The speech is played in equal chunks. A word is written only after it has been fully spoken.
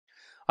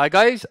Hi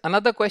guys,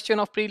 another question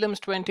of prelims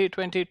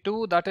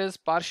 2022 that is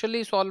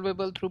partially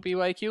solvable through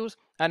PYQs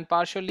and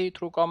partially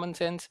through common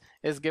sense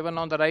is given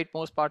on the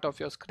rightmost part of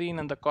your screen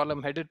in the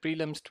column headed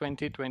prelims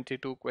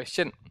 2022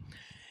 question.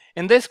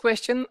 In this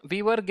question,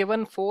 we were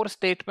given 4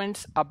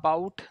 statements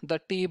about the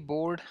tea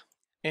board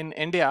in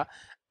India,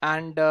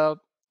 and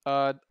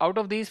out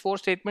of these 4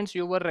 statements,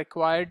 you were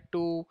required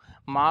to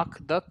mark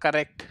the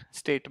correct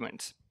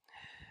statements.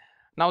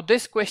 Now,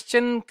 this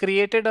question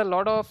created a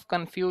lot of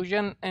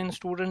confusion in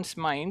students'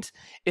 minds,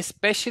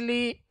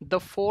 especially the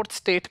 4th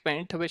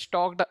statement, which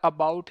talked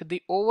about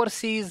the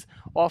overseas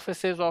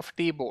offices of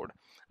T board.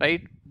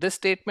 Right, this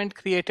statement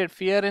created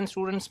fear in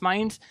students'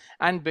 minds,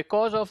 and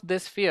because of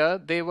this fear,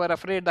 they were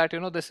afraid that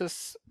this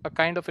is a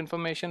kind of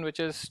information which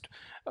is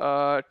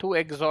too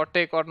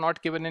exotic or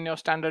not given in your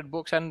standard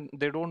books, and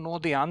they don't know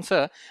the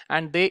answer,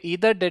 and they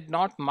either did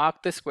not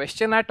mark this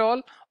question at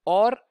all,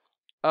 or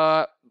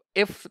uh,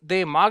 if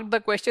they marked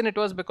the question, it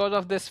was because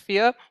of this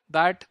fear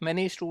that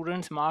many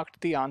students marked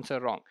the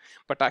answer wrong.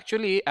 But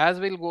actually, as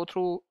we'll go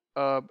through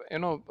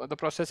the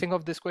processing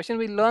of this question,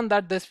 we learn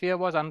that this fear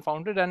was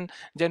unfounded, and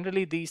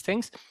generally these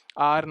things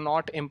are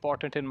not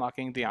important in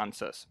marking the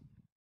answers.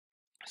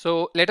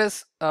 So let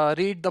us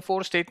read the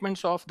 4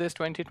 statements of this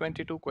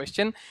 2022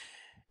 question.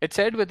 It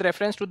said, with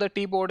reference to the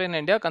tea board in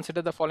India,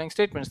 consider the following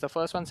statements. The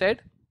first one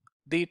said,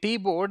 the tea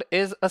board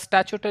is a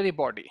statutory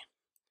body.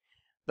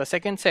 The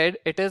second said,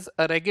 it is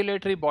a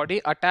regulatory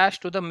body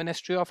attached to the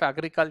Ministry of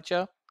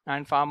Agriculture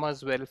and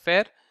Farmers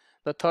Welfare.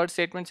 The third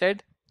statement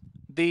said,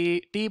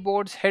 the tea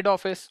board's head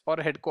office or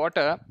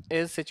headquarter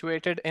is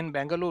situated in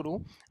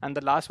Bengaluru. And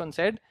the last one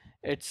said,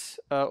 its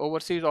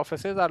overseas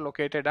offices are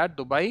located at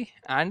Dubai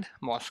and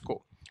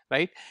Moscow.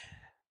 Right?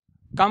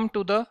 Come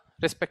to the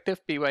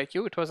respective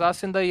PYQ. It was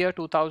asked in the year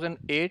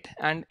 2008,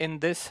 and in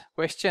this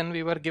question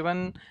we were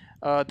given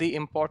the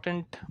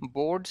important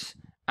boards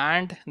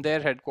and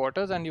their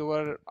headquarters, and you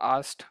were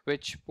asked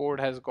which board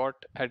has got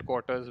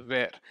headquarters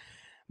where.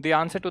 The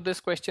answer to this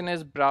question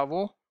is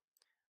Bravo.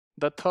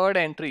 The third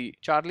entry,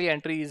 Charlie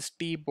entry, is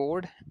T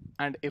board,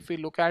 and if we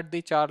look at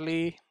the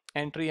Charlie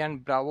entry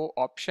and Bravo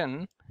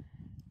option,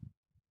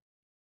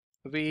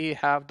 we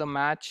have the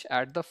match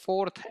at the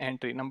 4th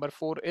entry. Number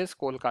 4 is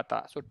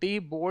Kolkata. So T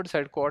board's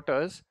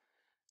headquarters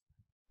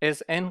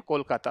is in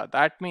Kolkata.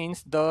 That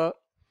means the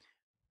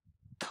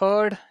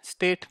third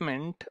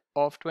statement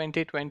of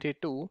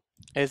 2022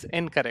 is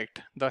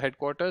incorrect. The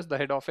headquarters, the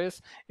head office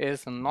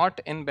is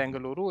not in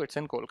Bengaluru, it's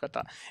in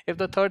Kolkata. If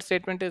the third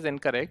statement is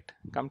incorrect,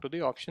 come to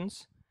the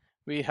options.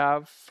 We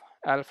have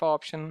alpha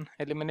option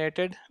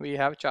eliminated, we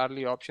have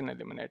Charlie option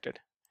eliminated.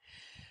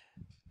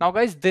 Now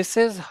guys, this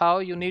is how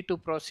you need to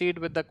proceed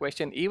with the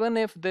question. Even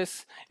if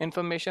this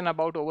information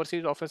about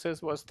overseas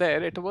offices was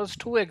there, it was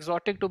too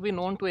exotic to be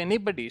known to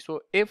anybody.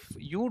 So if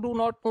you do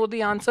not know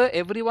the answer,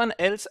 everyone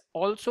else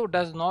also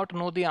does not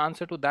know the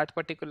answer to that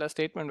particular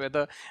statement,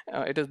 whether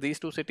it is these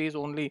 2 cities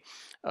only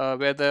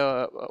where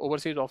the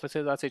overseas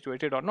offices are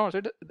situated or not.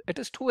 So it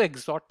is too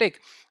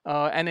exotic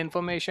an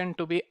information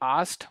to be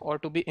asked or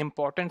to be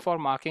important for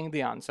marking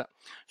the answer.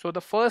 So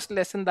the first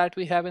lesson that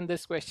we have in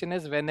this question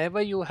is,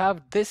 whenever you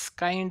have this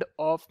kind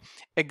of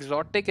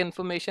exotic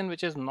information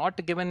which is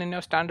not given in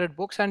your standard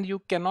books, and you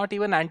cannot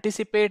even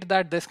anticipate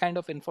that this kind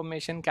of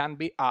information can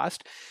be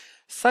asked,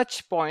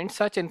 such points,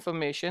 such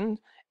information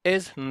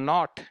is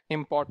not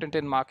important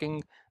in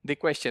marking the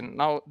question.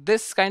 Now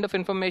this kind of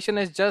information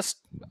is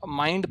just a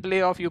mind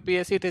play of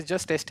UPSC. It is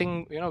just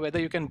testing whether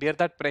you can bear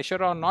that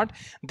pressure or not.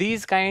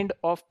 These kind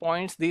of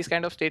points, these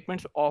kind of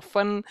statements,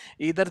 often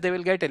either they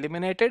will get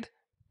eliminated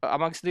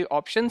amongst the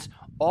options,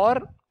 or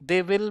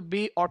they will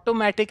be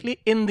automatically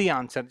in the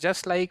answer,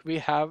 just like we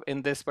have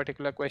in this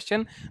particular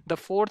question. The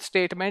 4th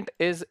statement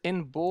is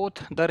in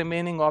both the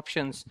remaining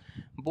options.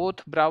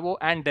 Both Bravo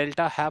and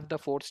Delta have the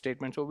 4th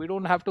statement, so we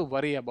don't have to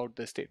worry about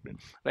this statement,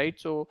 right?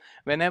 So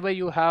whenever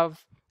you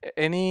have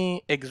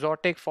any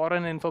exotic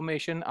foreign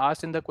information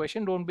asked in the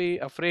question, don't be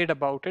afraid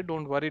about it,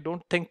 don't worry,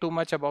 don't think too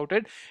much about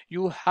it.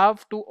 You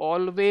have to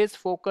always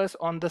focus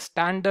on the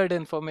standard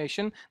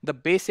information, the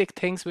basic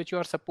things which you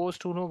are supposed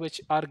to know,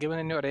 which are given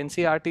in your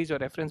NCRTs, your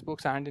reference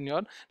books, and in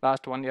your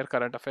last 1 year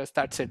current affairs.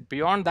 That's it.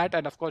 Beyond that,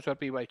 and of course your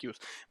PYQs,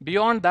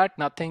 beyond that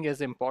nothing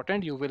is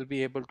important. You will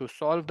be able to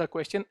solve the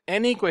question,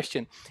 any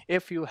question,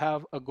 if you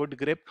have a good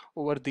grip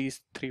over these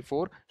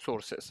 3-4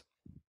 sources.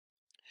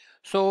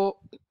 So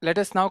let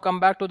us now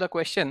come back to the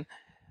question.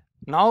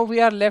 Now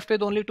we are left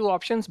with only 2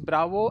 options,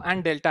 Bravo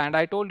and Delta, and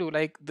I told you,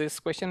 like, this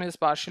question is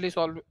partially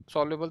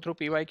solvable through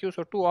PYQ,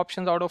 so 2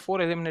 options out of 4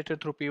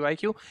 eliminated through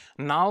PYQ.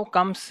 Now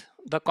comes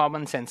the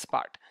common sense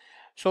part.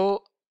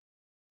 So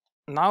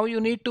now you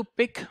need to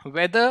pick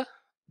whether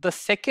the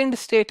second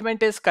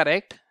statement is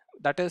correct,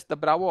 that is the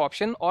Bravo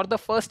option, or the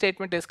first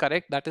statement is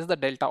correct, that is the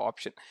Delta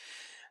option.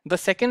 The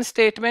second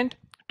statement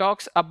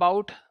talks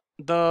about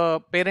the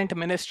parent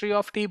ministry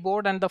of tea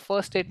board, and the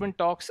first statement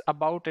talks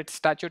about its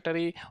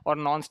statutory or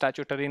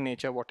non-statutory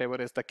nature,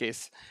 whatever is the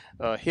case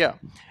here.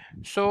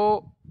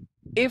 So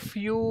if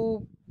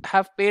you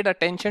have paid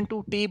attention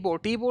to T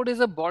board. T board is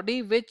a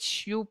body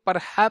which you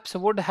perhaps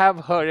would have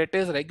heard. It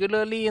is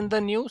regularly in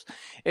the news.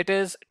 It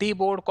is T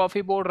board,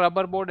 coffee board,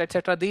 rubber board,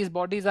 etc. These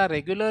bodies are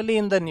regularly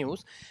in the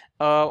news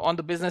on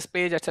the business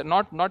page,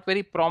 etc. Not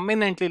very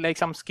prominently like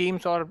some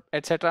schemes or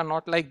etc.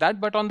 Not like that,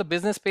 but on the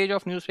business page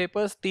of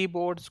newspapers, T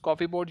boards,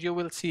 coffee boards, you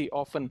will see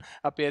often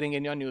appearing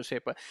in your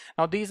newspaper.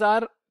 Now these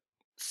are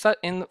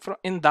in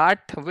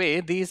that way,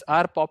 these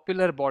are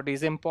popular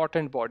bodies,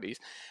 important bodies,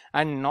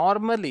 and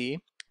normally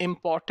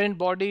important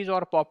bodies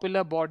or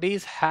popular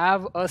bodies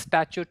have a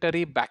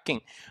statutory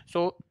backing.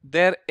 So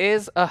there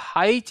is a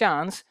high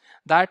chance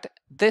that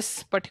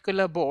this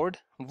particular board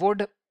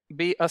would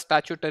be a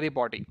statutory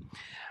body.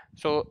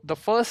 So the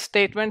first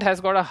statement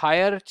has got a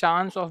higher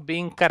chance of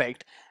being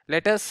correct.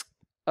 Let us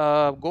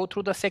go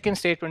through the second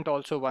statement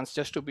also once,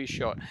 just to be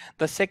sure.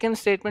 The second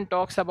statement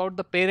talks about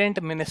the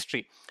parent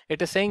ministry.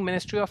 It is saying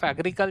Ministry of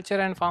Agriculture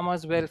and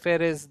Farmers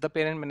Welfare is the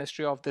parent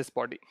ministry of this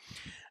body.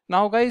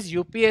 Now guys,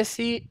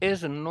 UPSC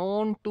is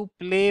known to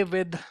play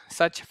with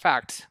such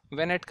facts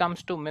when it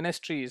comes to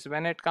ministries,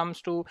 when it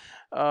comes to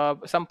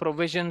some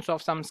provisions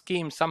of some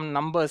schemes, some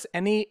numbers,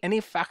 any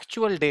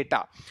factual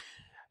data.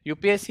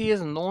 UPSC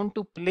is known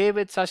to play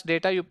with such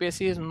data.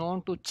 UPSC is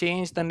known to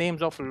change the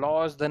names of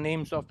laws, the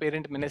names of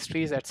parent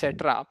ministries,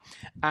 etc.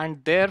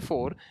 And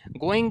therefore,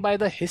 going by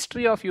the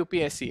history of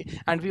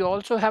UPSC, and we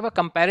also have a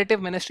comparative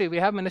ministry. We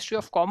have Ministry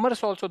of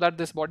Commerce also that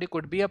this body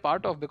could be a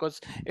part of, because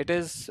it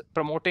is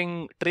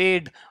promoting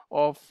trade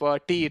of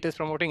tea, it is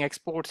promoting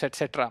exports,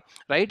 etc.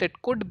 Right?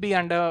 It could be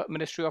under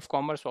Ministry of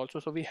Commerce also.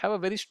 So we have a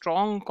very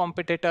strong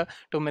competitor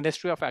to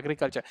Ministry of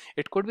Agriculture.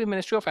 It could be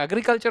Ministry of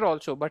Agriculture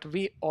also, but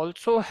we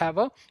also have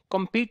a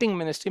competing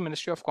ministry,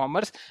 Ministry of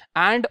Commerce.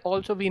 And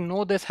also we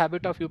know this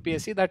habit of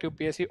UPSC, that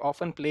UPSC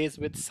often plays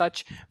with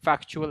such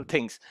factual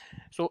things.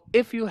 So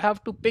if you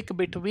have to pick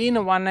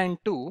between 1 and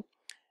 2,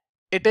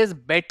 it is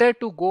better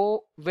to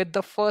go with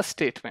the first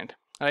statement,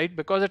 right?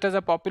 Because it is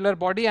a popular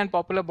body and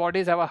popular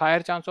bodies have a higher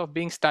chance of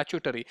being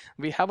statutory.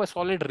 We have a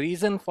solid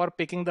reason for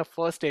picking the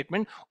first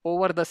statement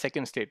over the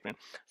second statement.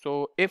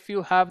 So if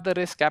you have the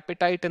risk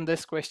appetite in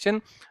this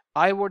question,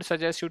 I would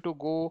suggest you to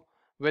go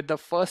with the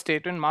first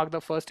statement. Mark the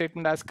first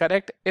statement as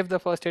correct. If the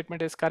first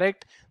statement is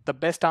correct, the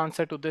best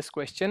answer to this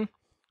question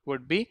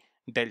would be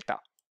delta.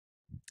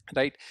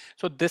 Right?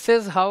 So this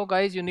is how,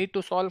 guys, you need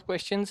to solve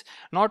questions.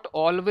 Not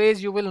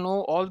always you will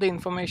know all the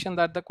information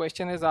that the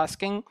question is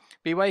asking.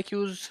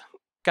 PYQs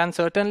can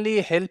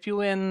certainly help you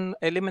in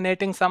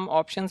eliminating some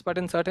options, but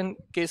in certain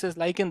cases,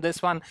 like in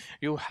this one,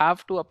 you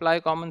have to apply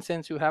common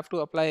sense, you have to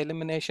apply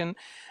elimination.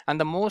 And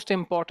the most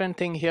important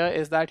thing here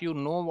is that you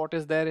know what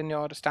is there in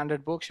your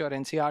standard books, your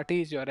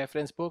NCRTs, your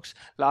reference books,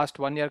 last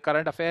 1 year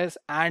current affairs,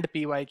 and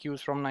PYQs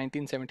from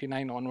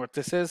 1979 onwards.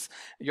 This is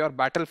your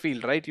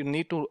battlefield, right? You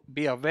need to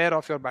be aware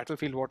of your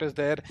battlefield, what is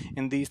there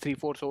in these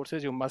 3-4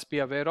 sources you must be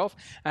aware of.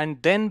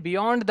 And then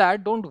beyond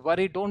that, don't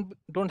worry,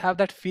 don't have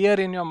that fear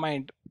in your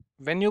mind.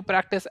 When you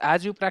practice,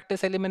 as you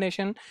practice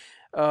elimination,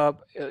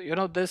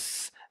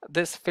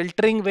 this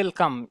filtering will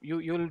come.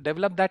 You'll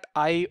develop that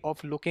eye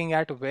of looking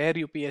at where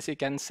UPSC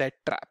can set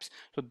traps.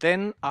 So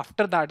then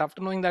after that,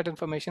 after knowing that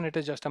information, it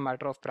is just a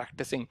matter of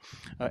practicing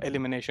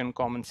elimination,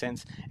 common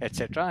sense,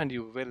 etc., and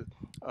you will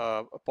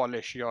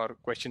polish your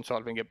question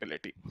solving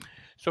ability.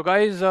 So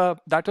guys,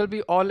 that will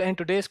be all in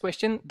today's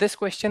question. This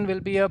question will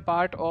be a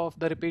part of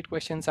the repeat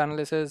questions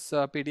analysis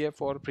PDF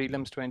for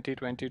prelims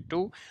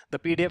 2022. The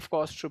PDF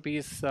costs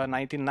rupees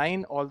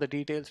 99. All the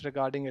details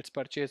regarding its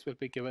purchase will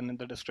be given in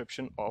the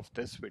description of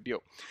this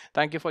video.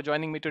 Thank you for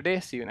joining me today.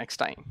 See you next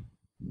time.